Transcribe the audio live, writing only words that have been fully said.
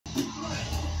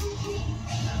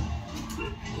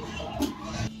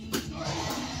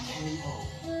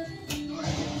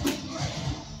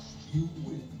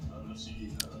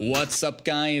What's up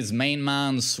guys,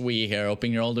 MainManSWE here,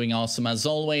 hoping you're all doing awesome as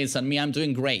always, and me, I'm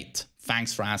doing great.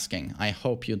 Thanks for asking. I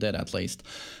hope you did at least.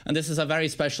 And this is a very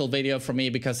special video for me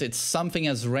because it's something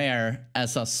as rare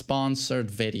as a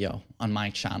sponsored video on my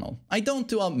channel. I don't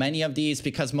do many of these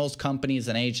because most companies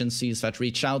and agencies that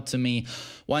reach out to me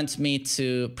want me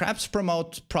to perhaps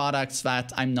promote products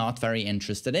that I'm not very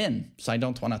interested in, so I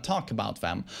don't want to talk about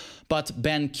them. But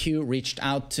BenQ reached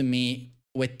out to me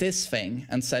with this thing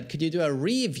and said, could you do a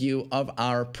review of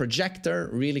our projector?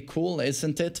 Really cool,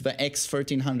 isn't it? The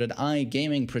X1300i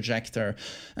gaming projector.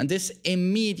 And this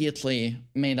immediately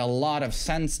made a lot of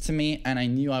sense to me, and I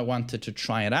knew I wanted to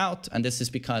try it out. And this is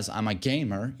because I'm a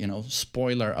gamer, you know,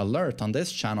 spoiler alert on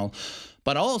this channel.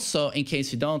 But also, in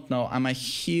case you don't know, I'm a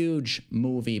huge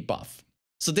movie buff.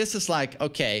 So this is like,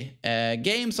 okay,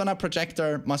 games on a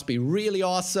projector must be really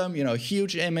awesome, you know,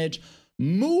 huge image.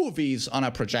 Movies on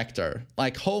a projector,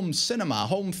 like home cinema,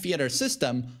 home theater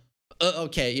system,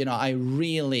 okay, you know, I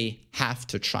really have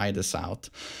to try this out.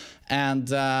 And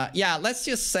yeah, let's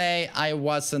just say I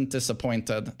wasn't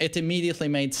disappointed. It immediately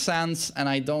made sense, and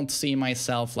I don't see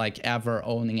myself like ever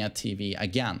owning a TV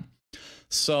again.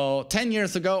 So 10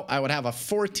 years ago, I would have a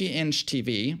 40-inch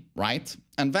TV, right?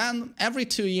 And then every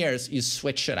 2 years, you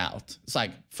switch it out. It's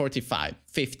like 45,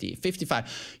 50,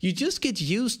 55. You just get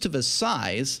used to the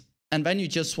size, and then you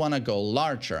just want to go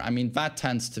larger. I mean, that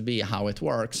tends to be how it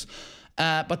works.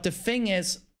 But the thing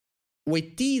is,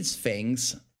 with these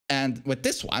things, and with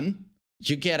this one,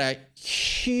 you get a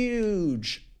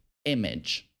huge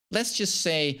image. Let's just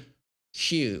say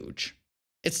huge.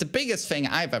 It's the biggest thing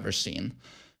I've ever seen.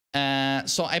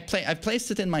 So I've placed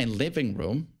it in my living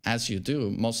room, as you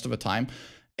do most of the time.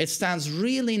 It stands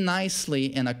really nicely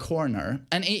in a corner,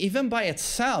 and even by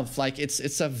itself, like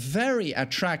it's a very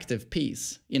attractive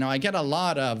piece. You know, I get a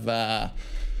lot of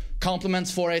compliments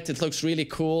for it. It looks really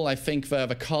cool. I think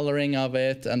the coloring of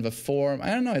it and the form, I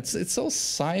don't know, it's so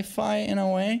sci-fi in a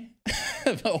way,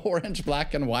 the orange,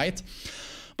 black, and white.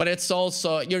 But it's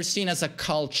also, you're seen as a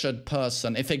cultured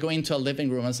person. If they go into a living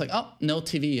room, it's like, oh, no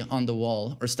TV on the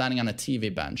wall or standing on a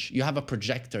TV bench. You have a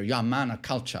projector. You're a man of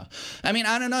culture. I mean,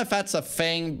 I don't know if that's a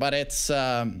thing, but it's,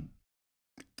 I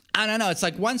don't know. It's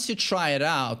like once you try it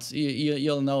out,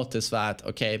 you'll notice that,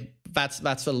 okay, that's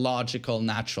the logical,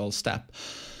 natural step.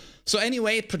 So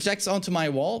anyway, it projects onto my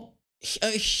wall.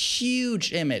 A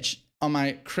huge image on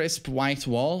my crisp white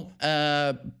wall.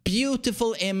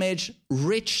 Beautiful image,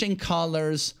 rich in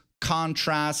colors,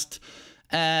 contrast.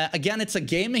 Again, it's a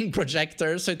gaming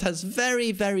projector, so it has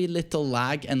very, very little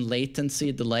lag and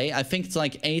latency delay. I think it's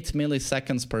like 8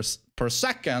 milliseconds per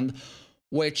second,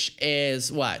 which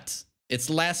is what? It's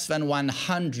less than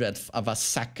 1/100th of a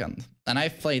second. And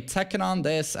I've played Tekken on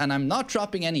this, and I'm not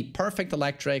dropping any perfect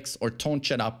electrics or tone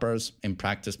shed uppers in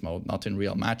practice mode, not in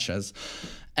real matches.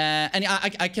 And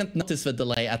I can't notice the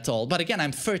delay at all. But again,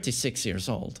 I'm 36 years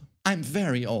old. I'm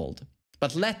very old.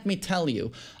 But let me tell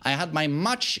you, I had my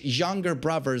much younger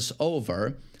brothers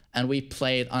over, and we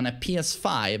played on a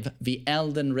PS5, the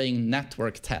Elden Ring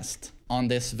network test on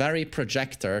this very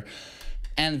projector.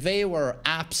 And they were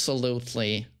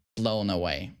absolutely blown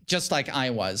away, just like I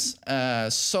was.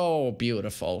 So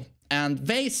beautiful. And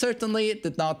they certainly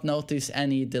did not notice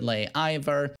any delay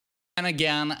either. And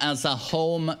again, as a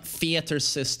home theater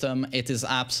system, it is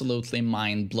absolutely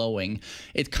mind-blowing.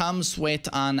 It comes with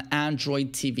an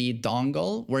Android TV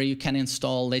dongle where you can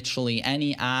install literally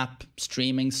any app,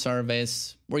 streaming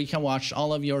service, where you can watch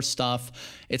all of your stuff.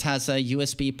 It has a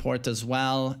USB port as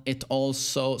well. It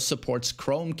also supports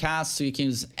Chromecast, so you can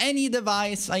use any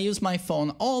device. I use my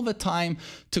phone all the time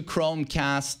to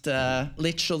Chromecast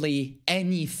literally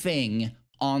anything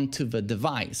onto the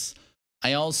device.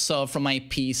 I also, from my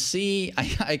PC,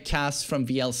 I cast from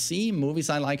VLC, movies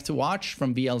I like to watch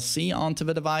from VLC onto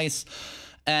the device.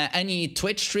 Any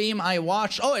Twitch stream I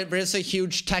watch, oh, there's a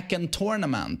huge Tekken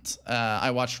tournament I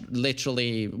watched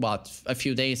literally, what, a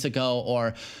few days ago,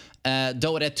 or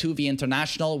Dota 2 the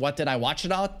International. What did I watch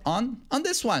it out on? On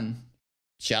this one.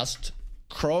 Just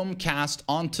Chromecast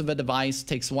onto the device,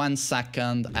 takes 1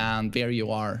 second, and there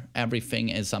you are. Everything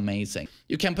is amazing.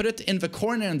 You can put it in the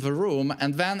corner in the room,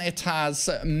 and then it has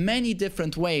many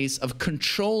different ways of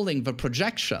controlling the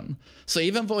projection. So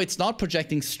even though it's not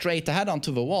projecting straight ahead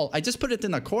onto the wall, I just put it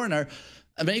in a corner,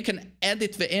 and then you can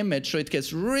edit the image so it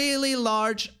gets really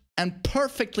large and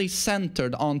perfectly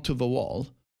centered onto the wall.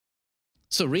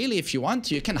 So really, if you want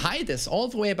to, you can hide this all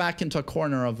the way back into a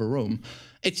corner of a room.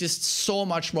 It's just so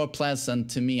much more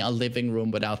pleasant to me, a living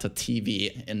room without a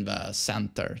TV in the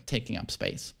center taking up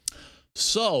space.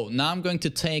 So now I'm going to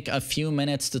take a few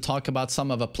minutes to talk about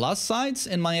some of the plus sides,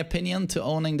 in my opinion, to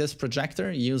owning this projector,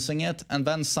 using it, and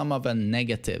then some of the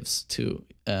negatives to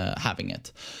having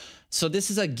it. So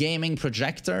this is a gaming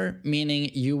projector,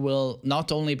 meaning you will not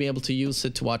only be able to use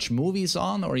it to watch movies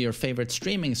on or your favorite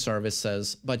streaming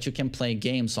services, but you can play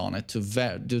games on it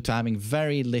due to having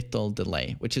very little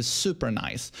delay, which is super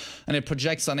nice. And it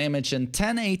projects an image in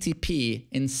 1080p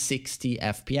in 60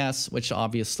 FPS, which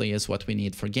obviously is what we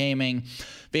need for gaming.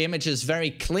 The image is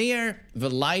very clear. The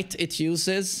light it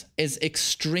uses is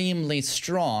extremely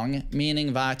strong,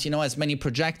 meaning that, you know, as many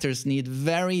projectors need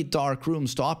very dark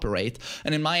rooms to operate.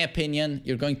 And in my opinion,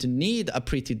 you're going to need a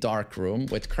pretty dark room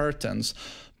with curtains.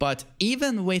 But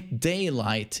even with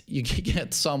daylight, you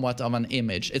get somewhat of an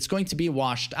image. It's going to be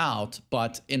washed out,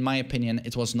 but in my opinion,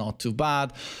 it was not too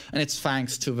bad. And it's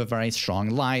thanks to the very strong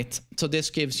light. So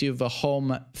this gives you the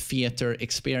home theater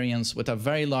experience with a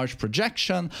very large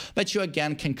projection that you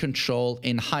again can control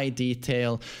in high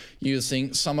detail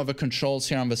using some of the controls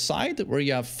here on the side where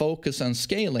you have focus and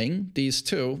scaling, these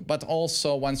two. But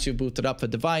also once you booted up the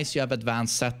device, you have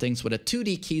advanced settings with a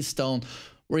 2D keystone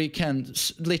where you can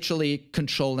literally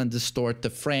control and distort the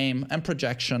frame and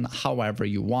projection however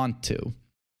you want to.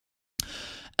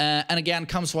 And again,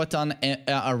 comes with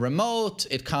a remote.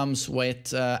 It comes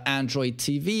with Android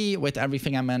TV, with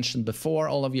everything I mentioned before,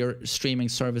 all of your streaming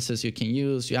services you can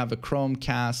use. You have a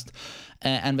Chromecast,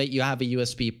 and you have a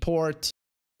USB port.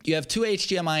 You have 2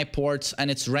 HDMI ports, and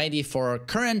it's ready for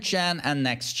current gen and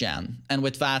next gen. And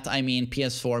with that, I mean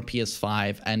PS4,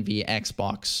 PS5, and the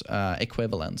Xbox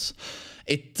equivalents.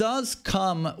 It does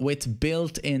come with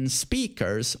built-in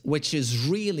speakers, which is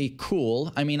really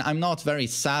cool. I mean, I'm not very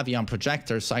savvy on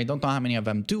projectors, so I don't know how many of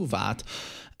them do that.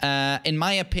 In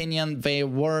my opinion, they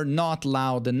were not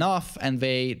loud enough, and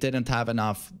they didn't have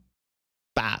enough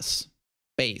bass.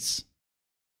 That's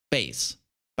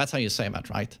how you say that,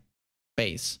 right?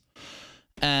 Bass.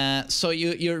 So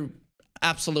you're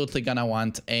absolutely gonna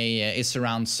want a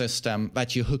surround system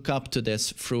that you hook up to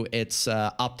this through its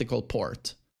optical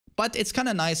port. But it's kind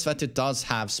of nice that it does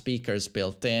have speakers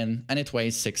built in, and it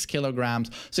weighs 6 kilograms.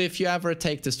 So if you ever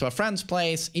take this to a friend's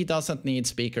place, he doesn't need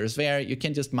speakers there. You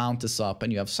can just mount this up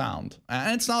and you have sound.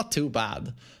 And it's not too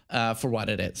bad for what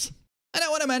it is. And I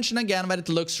want to mention again that it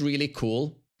looks really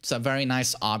cool. It's a very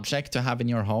nice object to have in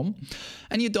your home.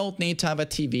 And you don't need to have a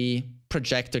TV.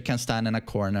 Projector can stand in a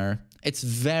corner. It's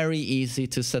very easy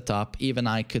to set up, even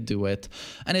I could do it,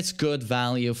 and it's good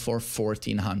value for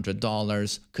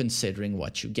 $1,400 considering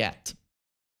what you get.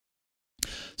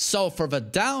 So for the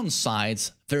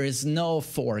downsides, there is no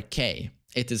 4K.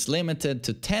 It is limited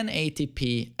to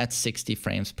 1080p at 60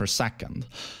 frames per second.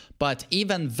 But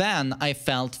even then, I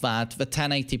felt that the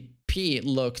 1080p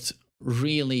looked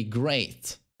really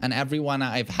great, and everyone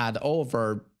I've had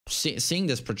over seeing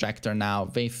this projector now,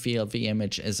 they feel the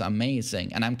image is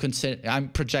amazing, and I'm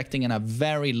projecting in a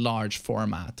very large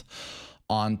format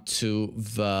onto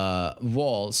the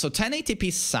wall. So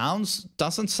 1080p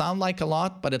doesn't sound like a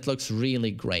lot, but it looks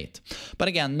really great. But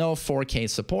again, no 4K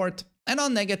support. And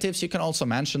on negatives, you can also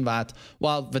mention that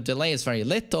while the delay is very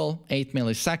little, 8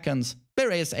 milliseconds,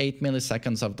 there is 8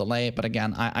 milliseconds of delay, but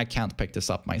again, I can't pick this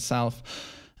up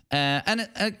myself. And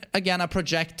again, a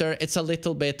projector, it's a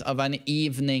little bit of an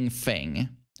evening thing,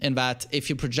 in that if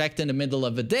you project in the middle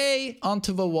of the day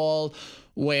onto the wall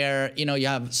where, you know, you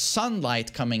have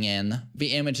sunlight coming in, the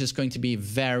image is going to be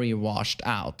very washed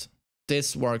out.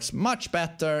 This works much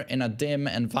better in a dim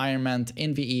environment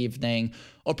in the evening,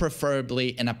 or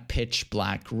preferably in a pitch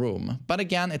black room. But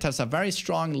again, it has a very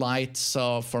strong light,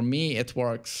 so for me it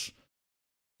works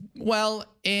well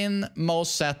in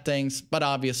most settings, but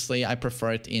obviously I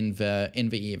prefer it in the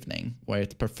evening where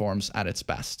it performs at its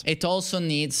best. It also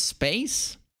needs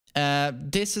space.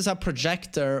 This is a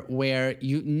projector where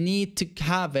you need to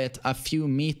have it a few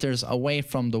meters away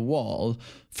from the wall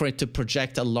for it to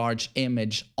project a large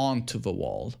image onto the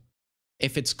wall.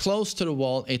 If it's close to the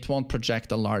wall, it won't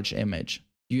project a large image.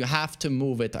 You have to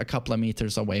move it a couple of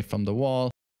meters away from the wall.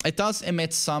 It does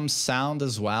emit some sound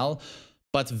as well,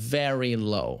 but very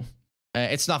low.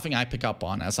 It's nothing I pick up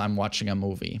on as I'm watching a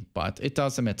movie, but it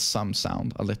does emit some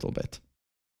sound a little bit.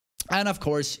 And of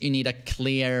course, you need a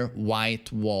clear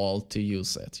white wall to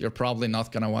use it. You're probably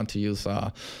not going to want to use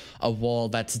a wall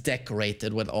that's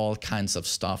decorated with all kinds of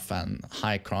stuff and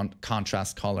high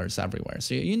contrast colors everywhere.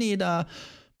 So you need a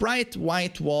bright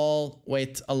white wall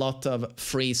with a lot of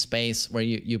free space where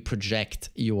you project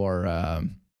your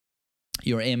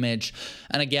your image.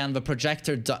 And again, the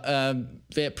projected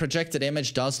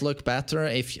image does look better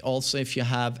if you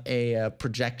have a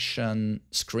projection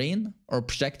screen, or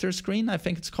projector screen, I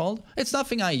think it's called. It's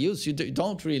nothing I use. You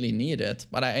don't really need it,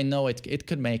 but I know it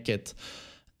could make it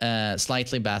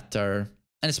slightly better,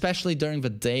 and especially during the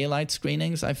daylight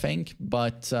screenings, I think.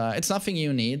 But it's nothing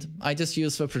you need. I just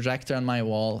use the projector on my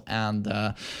wall, and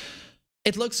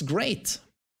it looks great.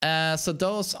 So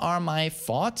those are my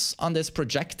thoughts on this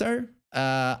projector.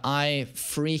 I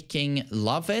freaking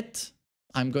love it.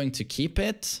 I'm going to keep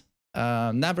it.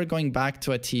 Never going back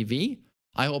to a TV.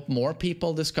 I hope more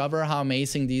people discover how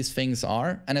amazing these things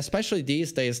are, and especially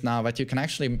these days now that you can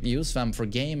actually use them for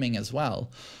gaming as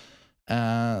well.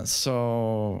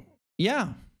 So yeah,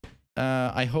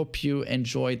 I hope you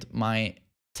enjoyed my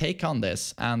take on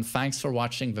this, and thanks for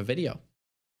watching the video.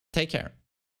 Take care.